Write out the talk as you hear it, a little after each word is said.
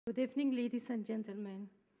Good evening, ladies and gentlemen.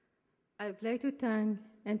 I would like to thank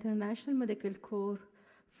International Medical Corps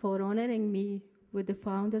for honoring me with the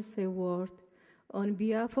Founders Award on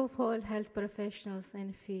behalf of all health professionals in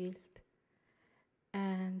the field.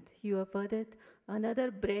 And you have added another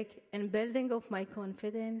brick in building of my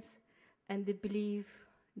confidence and the belief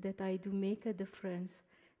that I do make a difference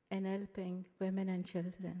in helping women and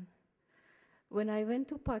children. When I went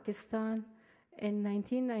to Pakistan in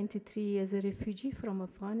 1993 as a refugee from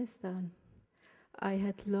Afghanistan, I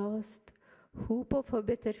had lost hope of a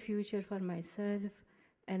better future for myself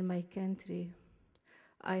and my country.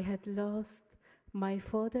 I had lost my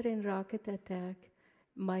father in rocket attack,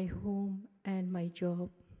 my home, and my job.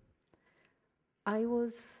 I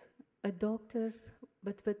was a doctor,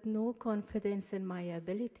 but with no confidence in my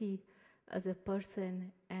ability as a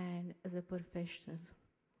person and as a professional.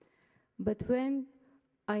 But when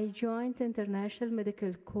I joined International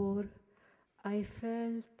Medical Corps, I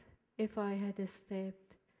felt if I had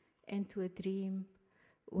stepped into a dream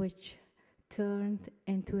which turned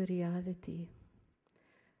into a reality.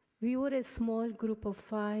 We were a small group of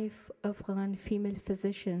 5 Afghan female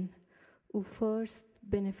physicians who first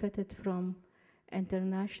benefited from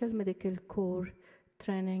International Medical Corps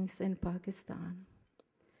trainings in Pakistan.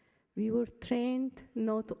 We were trained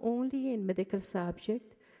not only in medical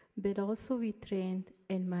subjects, but also we trained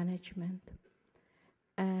in management.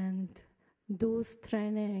 And those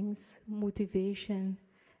trainings, motivation,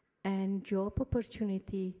 and job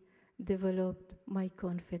opportunity developed my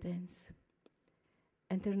confidence.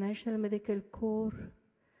 International Medical Corps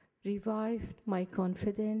revived my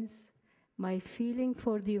confidence, my feeling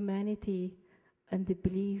for the humanity, and the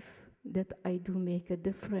belief that I do make a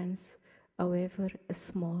difference, however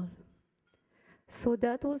small. So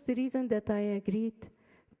that was the reason that I agreed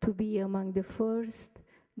to be among the first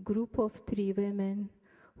group of 3 women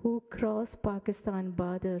who crossed Pakistan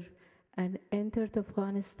border and entered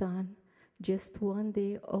Afghanistan just one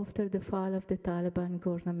day after the fall of the Taliban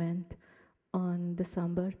government on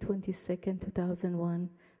December 22, 2001,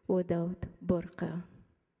 without burqa.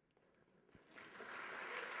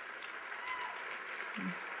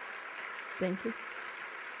 Thank you.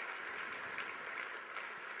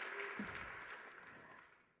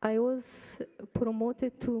 I was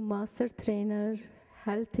promoted to master trainer,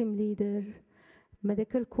 health team leader,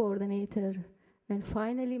 medical coordinator, and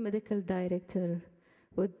finally medical director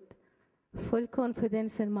with full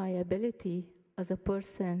confidence in my ability as a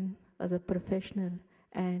person, as a professional,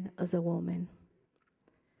 and as a woman.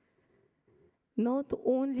 Not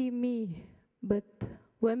only me, but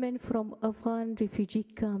women from Afghan refugee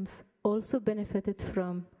camps also benefited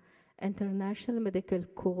from International Medical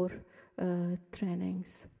Corps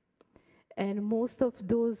trainings. And most of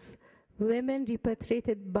those women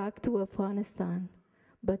repatriated back to Afghanistan,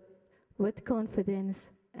 but with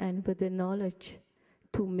confidence and with the knowledge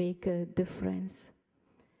to make a difference.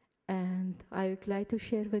 And I would like to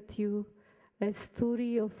share with you a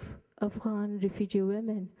story of Afghan refugee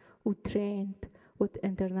women who trained with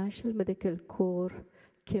International Medical Corps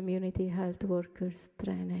Community Health Workers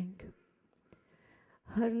Training.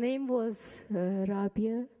 Her name was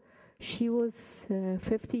Rabia. She was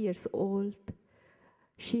 50 years old.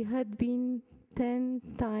 She had been 10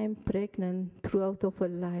 times pregnant throughout of her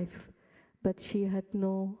life, but she had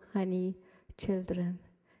no any children.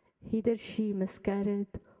 Either she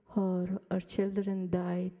miscarried or her children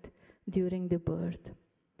died during the birth.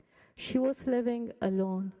 She was living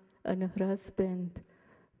alone, and her husband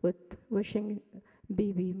with wishing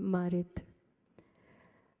baby married.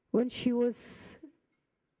 She was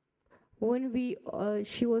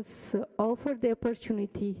offered the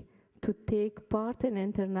opportunity to take part in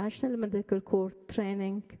International Medical Corps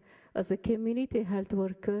training as a community health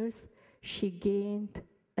worker, she gained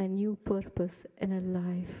a new purpose in her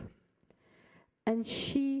life. And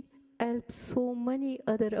she helped so many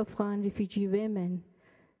other Afghan refugee women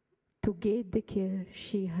to get the care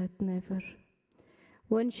she had never.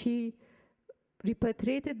 When she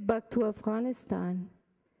repatriated back to Afghanistan,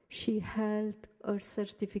 she held her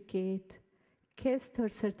certificate, kissed her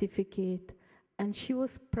certificate, and she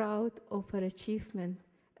was proud of her achievement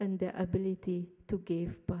and the ability to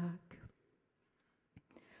give back.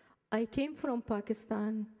 I came from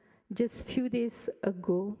Pakistan just a few days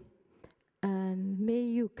ago, and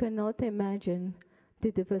you cannot imagine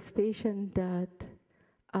the devastation that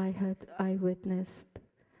I witnessed.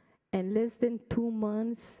 In less than 2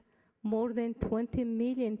 months, more than 20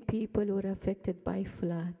 million people were affected by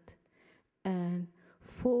flood, and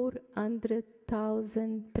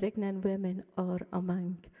 400,000 pregnant women are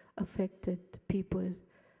among affected people,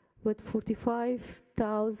 with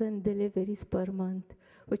 45,000 deliveries per month,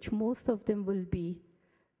 which most of them will be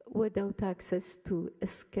without access to a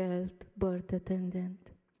skilled birth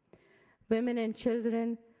attendant. Women and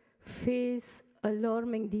children face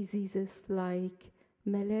alarming diseases like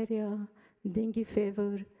malaria, dengue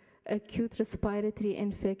fever, acute respiratory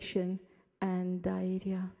infection, and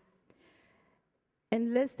diarrhea.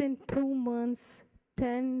 In less than 2 months,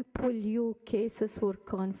 10 polio cases were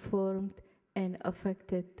confirmed in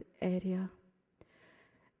affected area.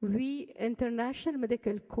 We, International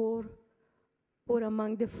Medical Corps, were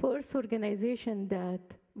among the first organizations that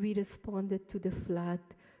we responded to the flood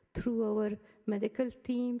through our medical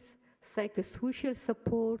teams, psychosocial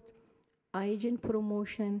support, hygiene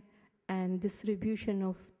promotion, and distribution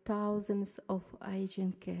of thousands of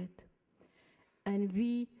hygiene kits. And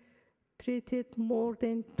we treated more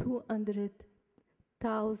than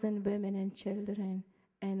 200,000 women and children,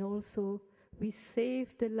 and also we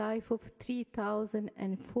saved the life of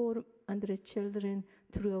 3,400 children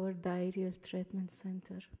through our diarrheal treatment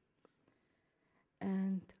center.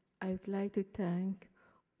 And I would like to thank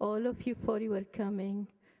all of you for your coming,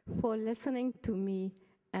 for listening to me,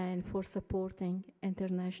 and for supporting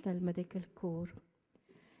International Medical Corps.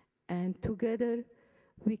 And together,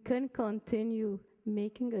 we can continue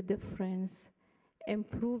making a difference,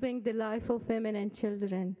 improving the life of women and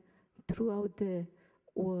children throughout the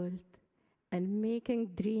world, and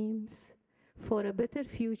making dreams for a better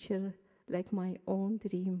future like my own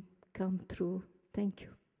dream come true. Thank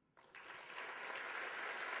you.